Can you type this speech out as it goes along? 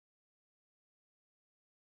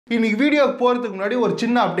இன்னைக்கு வீடியோக்கு போகிறதுக்கு முன்னாடி ஒரு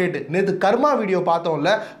சின்ன அப்டேட். நேற்று கர்மா வீடியோ பார்த்தோம்ல,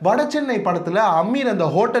 வடசென்னை படத்தில் அமீர் அந்த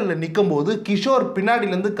ஹோட்டலில் நிற்கும் போது கிஷோர்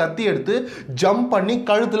பின்னாடியிலேருந்து கத்தி எடுத்து ஜம்ப் பண்ணி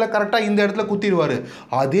கழுத்தில் கரெக்டாக இந்த இடத்துல குத்திடுவார்.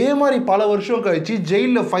 அதே மாதிரி பல வருஷம் கழிச்சு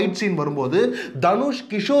ஜெயிலில் ஃபைட் சீன் வரும்போது தனுஷ்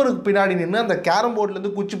கிஷோருக்கு பின்னாடி நின்று அந்த கேரம்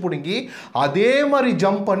போர்ட்லேருந்து குச்சி பிடுங்கி அதே மாதிரி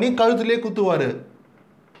ஜம்ப் பண்ணி கழுத்துலேயே குத்துவார்.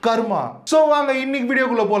 கர்மா. ஸோ வாங்க இன்னைக்கு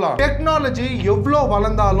வீடியோக்குள்ளே போகலாம். டெக்னாலஜி எவ்வளோ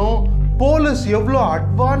வளர்ந்தாலும் போலீஸ் எவ்வளோ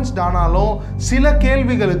அட்வான்ஸ்ட் ஆனாலும் சில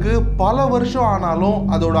கேள்விகளுக்கு பல வருஷம் ஆனாலும்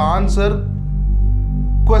அதோட ஆன்சர்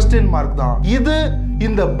क्वेश्चन மார்க் தான். இது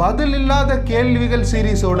இந்த பதில் இல்லாத கேள்விகள்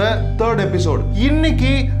சீரிஸோட 3rd எபிசோட்.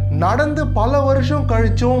 இன்னைக்கு நடந்து பல வருஷம்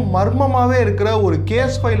கழிச்சும் மர்மமாவே இருக்கிற ஒரு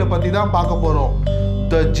கேஸ் ஃபைலை பத்தி தான் பார்க்க போறோம்.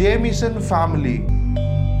 தி ஜேமிசன் ஃபேமிலி.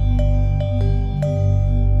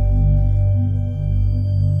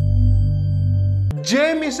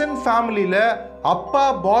 ஜேமிசன் ஃபேமிலியில அப்பா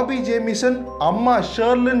பாபி ஜேமிசன், அம்மா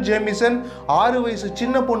ஷர்லின் ஜேமிசன், 6 வயசு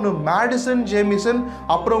சின்ன பொண்ணு மேடிசன் ஜேமிசன்,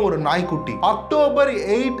 அப்புறம் ஒரு நாய்க்குட்டி. அக்டோபர்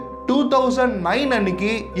 8, 2009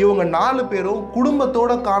 அன்னைக்கு இவங்க 4 பேரும்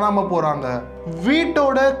குடும்பத்தோட காணாம போறாங்க.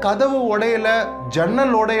 வீட்டோட கதவு உடையல,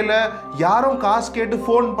 ஜன்னல் உடையல, யாரும் காசு கேட்டு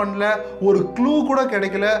ஃபோன் பண்ணல, ஒரு க்ளூ கூட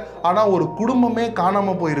கிடைக்கல. ஆனா ஒரு குடும்பமே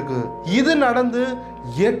காணாம போயிருக்கு. இது நடந்து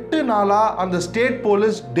 8 நாளா அந்த state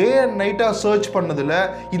police day and NAITA search பண்ணதுல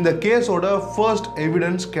இந்த கேஸோட ஃபர்ஸ்ட்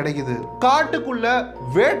எவிடன்ஸ் கிடைக்குது. காட்டுக்குள்ள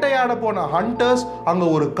வேட்டையாட போன ஹண்டர்ஸ் அங்க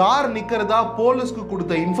ஒரு கார் நிக்கிறதா போலீஸ்க்கு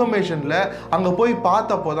கொடுத்த இன்ஃபர்மேஷன்ல அங்க போய்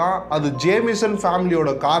பார்த்தப்போதான் அது ஜேமிசன்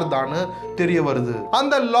ஃபேமிலியோட கார் தான் தெரிய வருது.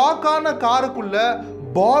 அந்த லாக்கான காருக்குள்ள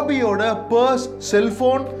பாபியோட பர்ஸ்,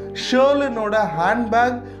 செல்போன், ஷர்லினோட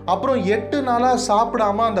ஹேண்ட்பேக், அப்புறம் 8 நாளா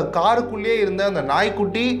சாப்பிடாம அந்த காருக்குள்ளே இருந்த அந்த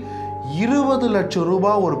நாய்க்குட்டி, 20 லட்சம்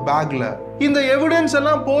ரூபாய் ஒரு பேக்ல. இந்த எவிடன்ஸ்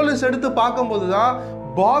எல்லாம் போலீஸ் எடுத்து பார்க்கும்போது தான்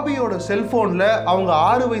பாபியோட செல்போன்ல அவங்க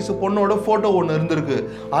 6 வயசு பொண்ணோட போட்டோ ஒன்று இருந்திருக்கு.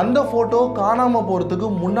 அந்த போட்டோ காணாம போறதுக்கு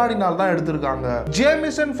முன்னாடி நாள் தான் எடுத்திருக்காங்க.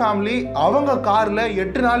 ஜேமிசன் ஃபேமிலி அவங்க கார்ல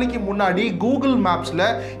 8 நாளைக்கு முன்னாடி கூகுள் மேப்ஸ்ல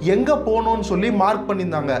எங்க போகணும்னு சொல்லி மார்க்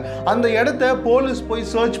பண்ணியிருந்தாங்க. அந்த இடத்த போலீஸ் போய்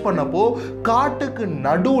சர்ச் பண்ணப்போ காட்டுக்கு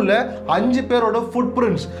நடுவுல 5 பேரோட ஃபுட்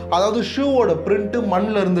பிரிண்ட்ஸ், அதாவது ஷூவோட பிரிண்ட்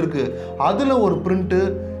மண்ணில் இருந்திருக்கு. அதுல ஒரு பிரிண்ட்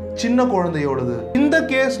சின்ன குழந்தையோடது. இந்த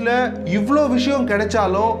கேஸ்ல இவ்வளோ விஷயம்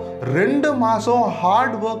கிடைச்சாலும் 2 மாசம்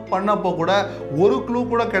ஹார்ட் ஒர்க் பண்ணப்போ கூட ஒரு க்ளூ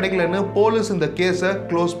கூட கிடைக்கலன்னு போலீஸ் இந்த கேஸை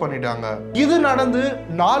க்ளோஸ் பண்ணிட்டாங்க. இது நடந்து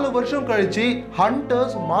 4 வருஷம் கழிச்சு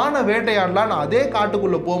ஹண்டர்ஸ் மான வேட்டையாடலான்னு அதே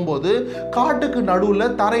காட்டுக்குள்ள போகும்போது காட்டுக்கு நடுவுல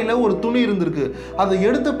தரையில ஒரு துணி இருந்திருக்கு. அதை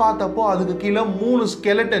எடுத்து பார்த்தப்போ அதுக்கு கீழே 3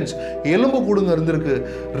 ஸ்கெலட்டன்ஸ், எலும்பு கூடுங்க இருந்திருக்கு.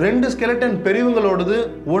 2 ஸ்கெலட்டன் பெரியவங்களோடது,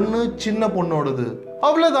 1 சின்ன பொண்ணோடது.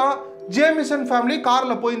 அவ்வளவுதான். ஜேமிசன் ஃபேமிலி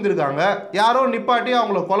கார்ல போயிருந்திருக்காங்க. யாரோ நிப்பாட்டி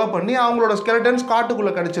அவங்கள கொலை பண்ணி அவங்களோட ஸ்கெலட்டன்ஸ்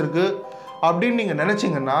காட்டுக்குள்ள கிடைச்சிருக்கு அப்படின்னு நீங்க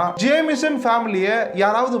நினைச்சீங்கன்னா, ஜேமிசன் ஃபேமிலியை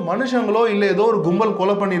யாராவது மனுஷங்களோ இல்லை ஏதோ ஒரு கும்பல்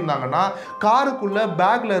கொலை பண்ணியிருந்தாங்கன்னா காருக்குள்ள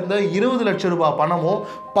பேக்ல இருந்த 20 லட்சம் ரூபாய் பணமும்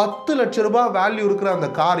 10 லட்சம் ரூபாய் வேல்யூ இருக்கிற அந்த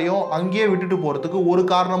காரையும் அங்கேயே விட்டுட்டு போறதுக்கு ஒரு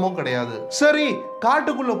காரணமும் கிடையாது. சரி,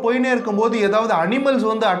 காட்டுக்குள்ள போயினே இருக்கும்போது ஏதாவது அனிமல்ஸ்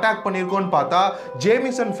வந்து அட்டாக் பண்ணியிருக்கோன்னு பார்த்தா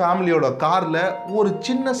ஜேமிசன் ஃபேமிலியோட கார்ல ஒரு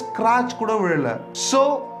சின்ன ஸ்கிராட்ச் கூட விழல. ஸோ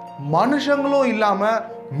மனுஷங்களும் இல்லாம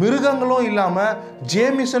மிருகங்களும் இல்லாம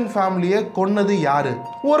ஜேமிசன் ஃபேமிலியை கொன்னது யாரு?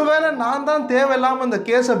 ஒருவேளை நான் தான் தேவையில்லாம இந்த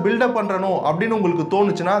கேஸை பில்டப் பண்றனோ அப்படின்னு உங்களுக்கு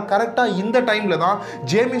தோணுச்சுன்னா கரெக்டா இந்த டைம்ல தான்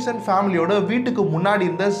ஜேமிசன் ஃபேமிலியோட வீட்டுக்கு முன்னாடி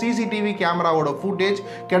இருந்த சிசிடிவி கேமராவோட ஃபுட்டேஜ்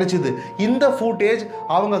கிடைச்சிது. இந்த ஃபுட்டேஜ்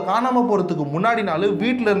அவங்க காணாம போறதுக்கு முன்னாடி நாள்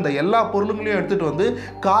வீட்டில் இருந்த எல்லா பொருளுங்களையும் எடுத்துட்டு வந்து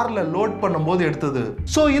கார்ல லோட் பண்ணும்போது எடுத்தது.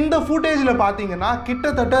 ஸோ இந்த ஃபுட்டேஜ்ல பாத்தீங்கன்னா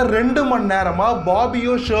கிட்டத்தட்ட 2 மணி நேரமா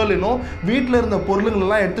பாபியோ ஷர்லினோ வீட்டில் இருந்த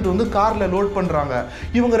பொருளுங்களெல்லாம் எடுத்துட்டு வந்து கார்ல லோட் பண்றாங்க.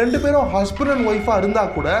 இவங்க 2 பேரும் ஹஸ்பண்ட் அண்ட் ஒய்ஃபா இருந்தா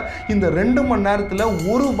கூட இந்த 2 மணி நேரத்துல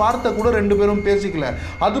ஒரு வார்த்தை கூட 2 பேரும் பேசிக்கல.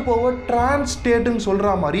 அது போக டிரான்ஸ்டேட்னு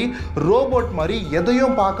சொல்ற மாதிரி ரோபோட் மாதிரி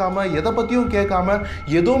எதையும் பார்க்காம எதை பத்தியும் கேட்காம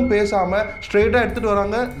எதுவும் பேசாம ஸ்ட்ரெயிட்டா எடுத்துட்டு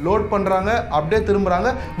வராங்க, லோட் பண்றாங்க, அப்படியே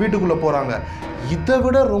திரும்புறாங்க, வீட்டுக்குள்ள போறாங்க. இதை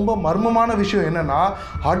விட ரொம்ப மர்மமான விஷயம் என்னன்னா,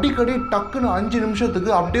 அடிக்கடி டக்குன்னு 5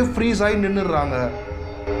 நிமிஷத்துக்கு அப்படியே ஃப்ரீஸ் ஆகி நின்னுடுறாங்க.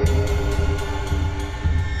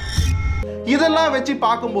 இதெல்லாம் வச்சு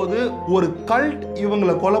பார்க்கும்போது ஒரு கல்ட்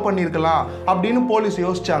இவங்களை கொலை பண்ணியிருக்கலாம் அப்படின்னு போலீஸ்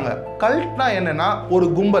யோசிச்சாங்க. கல்ட்னா என்னன்னா ஒரு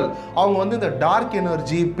கும்பல். அவங்க வந்து இந்த டார்க்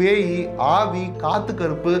எனர்ஜி, பேய், ஆவி, காத்து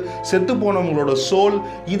கருப்பு, செத்து போனவங்களோட சோல்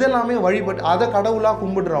இதெல்லாமே வழிபட்டு அதை கடவுளாக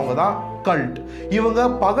கும்பிடுறவங்க தான் கல்ட். இவங்க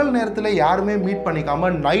பகல் நேரத்தில் யாருமே மீட்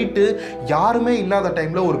பண்ணிக்காம நைட்டு யாருமே இல்லாத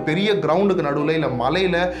டைமில் ஒரு பெரிய கிரவுண்டுக்கு நடுவில் இல்லை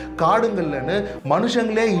மலையில் காடுங்கள்லன்னு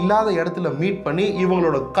மனுஷங்களே இல்லாத இடத்துல மீட் பண்ணி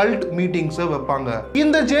இவங்களோட கல்ட் மீட்டிங்ஸை வைப்பாங்க.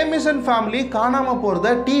 இந்த ஜேமிசன் ஃபேமிலி காணாம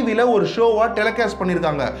போகிறத டிவியில் ஒரு ஷோவாக டெலிகாஸ்ட்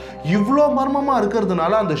பண்ணியிருக்காங்க. இவ்வளோ மர்மமாக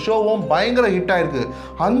இருக்கிறதுனால அந்த ஷோவும் பயங்கர ஹிட் ஆயிருக்கு.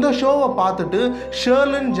 அந்த ஷோவை பார்த்துட்டு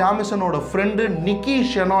ஷெர்லின் ஜாமிசனோட ஃப்ரெண்டு நிக்கி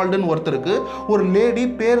ஷெனால்டுன்னு ஒருத்தருக்கு ஒரு லேடி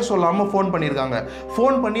பேர் சொல்லாமல் ஃபோன் பண்ணியிருக்காங்க.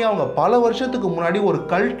 ஃபோன் பண்ணி அவங்க பல வருஷத்துக்கு முன்னாடி ஒரு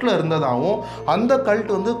கல்ட்டில் இருந்ததாகவும் அந்த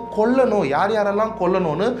கல்ட் வந்து கொல்லணும், யார் யாரெல்லாம்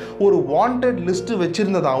கொல்லணும்னு ஒரு வாண்டட் லிஸ்ட்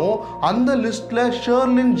வச்சிருந்ததாகவும் அந்த லிஸ்ட்ல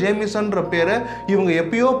ஷெர்லின் ஜேமிசன்ற பேரை இவங்க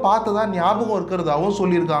எப்பயோ பார்த்ததா ஞாபகம் இருக்கிறதாகவும்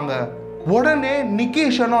சொல்லியிருக்காங்க. உடனே நிக்கி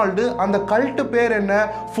ஷெனால்டு அந்த கல்ட் பேர் என்ன,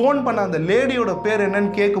 ஃபோன் பண்ண அந்த லேடியோட பேர்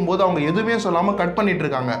என்னன்னு கேட்கும்போது அவங்க எதுவுமே சொல்லாமல் கட் பண்ணிட்டு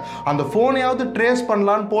இருக்காங்க. அந்த ஃபோனையாவது ட்ரேஸ்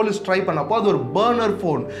பண்ணலான்னு போலீஸ் ட்ரை பண்ணப்போ அது ஒரு பர்னர்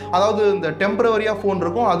ஃபோன், அதாவது இந்த டெம்பரவரியாக ஃபோன்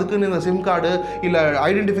இருக்கும், அதுக்குன்னு இந்த சிம் கார்டு இல்லை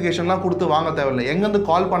ஐடென்டிஃபிகேஷன்லாம் கொடுத்து வாங்க தேவையில்லை, எங்கேருந்து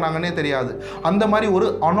கால் பண்ணாங்கன்னே தெரியாது. அந்த மாதிரி ஒரு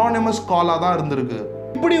அனானிமஸ் காலாக தான் இருந்திருக்கு.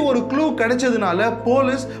 இப்படி ஒரு க்ளூ கிடைச்சதுனால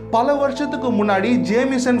போலீஸ் பல வருஷத்துக்கு முன்னாடி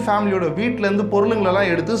ஜேமிசன் ஃபேமிலியோட வீட்டில இருந்து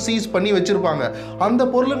பொருளுங்களெல்லாம் எடுத்து சீஸ் பண்ணி வச்சிருப்பாங்க. அந்த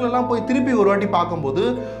பொருளுங்களெல்லாம் போய் திருப்பி ஒரு வாட்டி பார்க்கும்போது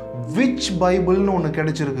விச் பைபிள்னு ஒன்று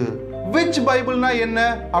கிடைச்சிருக்கு. விச் பைபிள்னா என்ன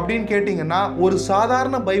அப்படின்னு கேட்டிங்கன்னா, ஒரு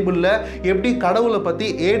சாதாரண பைபிளில் எப்படி கடவுளை பற்றி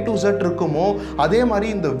A to Z இருக்குமோ அதே மாதிரி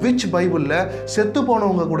இந்த விச் பைபிளில் செத்து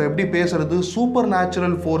போனவங்க கூட எப்படி பேசுறது, சூப்பர்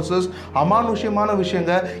நேச்சுரல் ஃபோர்ஸஸ், அமானுஷ்யமான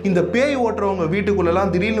விஷயங்க, இந்த பேய் ஓட்டுறவங்க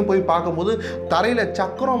வீட்டுக்குள்ளெல்லாம் திடீர்னு போய் பார்க்கும்போது தரையில்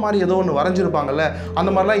சக்கரம் மாதிரி ஏதோ ஒன்று வரைஞ்சிருப்பாங்கல்ல, அந்த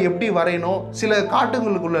மாதிரிலாம் எப்படி வரையணும், சில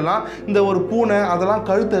காட்டுங்களுக்குள்ளெல்லாம் இந்த ஒரு பூனை அதெல்லாம்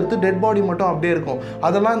கழுத்தறுத்து டெட் பாடி மட்டும் அப்படியே இருக்கும்,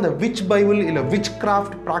 அதெல்லாம் இந்த விச் பைபிள் இல்லை விச்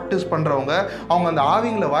கிராஃப்ட் ப்ராக்டிஸ் பண்ணுறவங்க அவங்க அந்த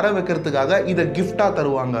ஆவிங்களை வர வைக்கிறது இதை கிஃப்டா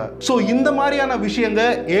தருவாங்க. சோ இந்த மாதிரியான விஷயங்க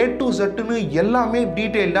A to Z ன்னு எல்லாமே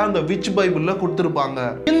டீடைலா அந்த விச் பைபிள்ல கொடுத்திருப்பாங்க.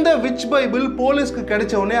 இந்த விச் பைபிள் போலீஸ்க்கு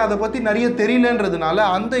கிடைச்ச உடனே அதை பத்தி நிறைய தெரியலன்றதுனால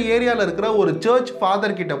அந்த ஏரியால இருக்கிற ஒரு சர்ச்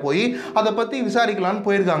ஃபாதர் கிட்ட போய் அதை பத்தி விசாரிக்கலாம்னு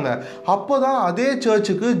போயிருக்காங்க. அப்போதான் அதே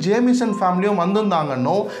சர்ச்சுக்கு ஜேமிசன் ஃபேமிலியும்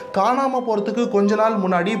வந்திருந்தாங்கன்னு காணாம போறதுக்கு கொஞ்ச நாள்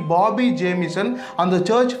முன்னாடி பாபி ஜேமிசன் அந்த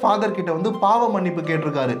சர்ச் ஃபாதர் கிட்ட வந்து பாவ மன்னிப்பு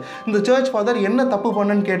கேட்டிருக்காரு. இந்த சர்ச் ஃபாதர் என்ன தப்பு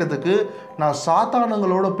பண்ணன்னு கேட்டதுக்கு, நான்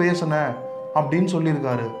சாத்தானுங்களோட பேசினேன் அப்படின்னு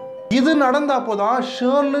சொல்லியிருக்காரு. இது நடந்த அப்போதான்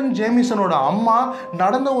ஷெர்லின் ஜேமிசனோட அம்மா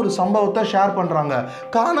நடந்த ஒரு சம்பவத்தை ஷேர் பண்றாங்க.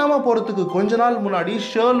 காணாம போறதுக்கு கொஞ்ச நாள் முன்னாடி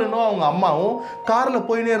ஷெர்லினும் அவங்க அம்மாவும் கார்ல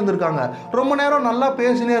போயினே இருந்திருக்காங்க. ரொம்ப நேரம் நல்லா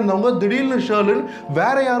பேசினே இருந்தவங்க திடீர்னு ஷெர்லின்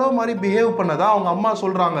வேற யாரோ மாதிரி பிஹேவ் பண்ணதா அவங்க அம்மா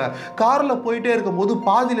சொல்றாங்க. கார்ல போயிட்டே இருக்கும்போது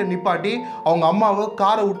பாதியில நிப்பாட்டி அவங்க அம்மாவை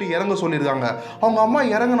காரை விட்டு இறங்க சொல்லியிருக்காங்க. அவங்க அம்மா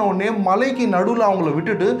இறங்கின உடனே மலைக்கு நடுவில் அவங்கள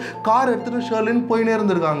விட்டுட்டு கார் எடுத்துட்டு ஷெர்லின் போயினே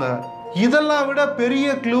இருந்திருக்காங்க. இதெல்லாம் விட பெரிய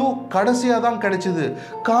க்ளூ கடைசியாக தான் கிடைச்சிது.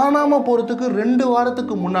 காணாம போகிறதுக்கு 2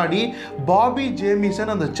 வாரத்துக்கு முன்னாடி பாபி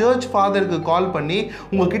ஜேமிசன் அந்த சர்ச் ஃபாதருக்கு கால் பண்ணி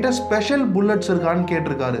உங்ககிட்ட ஸ்பெஷல் புல்லட்ஸ் இருக்கான்னு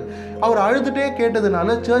கேட்டிருக்காரு. அவர் அழுதுகிட்டே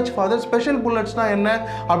கேட்டதுனால சர்ச் ஃபாதர் ஸ்பெஷல் புல்லட்ஸ்னா என்ன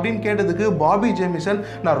அப்படின்னு கேட்டதுக்கு பாபி ஜேமிசன்,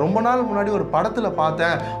 நான் ரொம்ப நாள் முன்னாடி ஒரு படத்தில்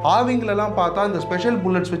பார்த்தேன், ஆவிங்களெல்லாம் பார்த்தா இந்த ஸ்பெஷல்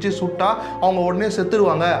புல்லட்ஸ் வச்சு சுட்டா அவங்க உடனே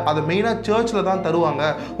செத்துருவாங்க, அதை மெயினாக சர்ச்சில் தான் தருவாங்க,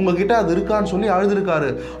 உங்ககிட்ட அது இருக்கான்னு சொல்லி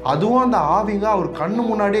அழுதுருக்காரு. அதுவும் அந்த ஆவிங்க அவர் கண்ணு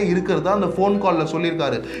முன்னாடியே இருக்கிறது அந்த ஃபோன் கால்ல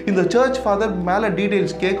சொல்லியிருக்காரு. இந்த சர்ச் ஃபாதர் மேல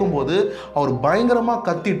டீடைல்ஸ் கேட்கும்போது அவர் பயங்கரமா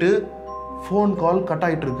கத்திட்டு ஃபோன் கால் கட்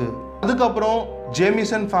ஆயிட்டு இருக்கு. அதுக்கப்புறம்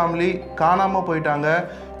ஜேமிசன் ஃபேமிலி காணாம போயிட்டாங்க.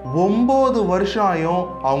 9 வருஷம் ஆயும்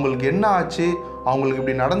அவங்களுக்கு என்ன ஆச்சு, அவங்களுக்கு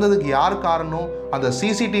இப்படி நடந்ததுக்கு யார் காரணம், அந்த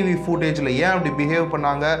சிசிடிவி ஃபுட்டேஜில் ஏன் அப்படி பிஹேவ்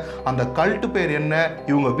பண்ணாங்க, அந்த கல்ட் பேர் என்ன,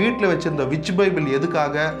 இவங்க வீட்டில் வச்சிருந்த விச் பைபிள்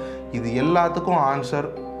எதுக்காக, இது எல்லாத்துக்கும் ஆன்சர்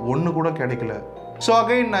ஒன்று கூட கிடைக்கல. ஸோ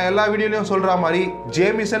அகைன் நான் எல்லா வீடியோலையும் சொல்கிற மாதிரி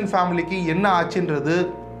ஜேமிசன் ஃபேமிலிக்கு என்ன ஆச்சுன்றது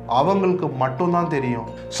அவங்களுக்கு மட்டும்தான் தெரியும்.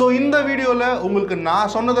 ஸோ இந்த வீடியோவில் உங்களுக்கு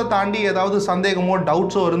நான் சொன்னதை தாண்டி ஏதாவது சந்தேகமோ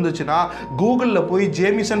டவுட்ஸோ இருந்துச்சுன்னா கூகுளில் போய்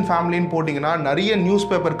ஜேமிசன் ஃபேமிலின்னு போட்டிங்கன்னா நிறைய நியூஸ்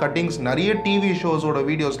பேப்பர் கட்டிங்ஸ், நிறைய டிவி ஷோஸோட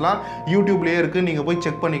வீடியோஸ்லாம் யூடியூப்லேயே இருக்குது, நீங்கள் போய்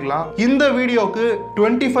செக் பண்ணிக்கலாம். இந்த வீடியோவுக்கு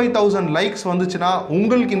 25,000 லைக்ஸ் வந்துச்சுன்னா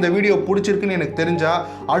உங்களுக்கு இந்த வீடியோ பிடிச்சிருக்குன்னு எனக்கு தெரிஞ்சா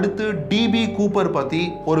அடுத்து டிபி கூப்பர் பற்றி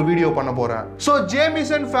ஒரு வீடியோ பண்ண போகிறேன். ஸோ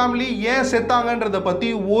ஜேமிசன் ஃபேமிலி ஏன் செத்தாங்கன்றதை பற்றி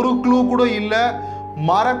ஒரு க்ளூ கூட இல்லை.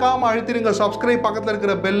 மறக்காம அழுத்திருங்க சப்ஸ்கிரைப், பக்கத்தில்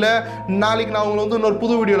இருக்கிற பெல்ல. நாளைக்கு நான் உங்களை வந்து இன்னொரு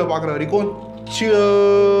புது வீடியோவில் பார்க்குற வரைக்கும்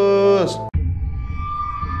சியர்ஸ்.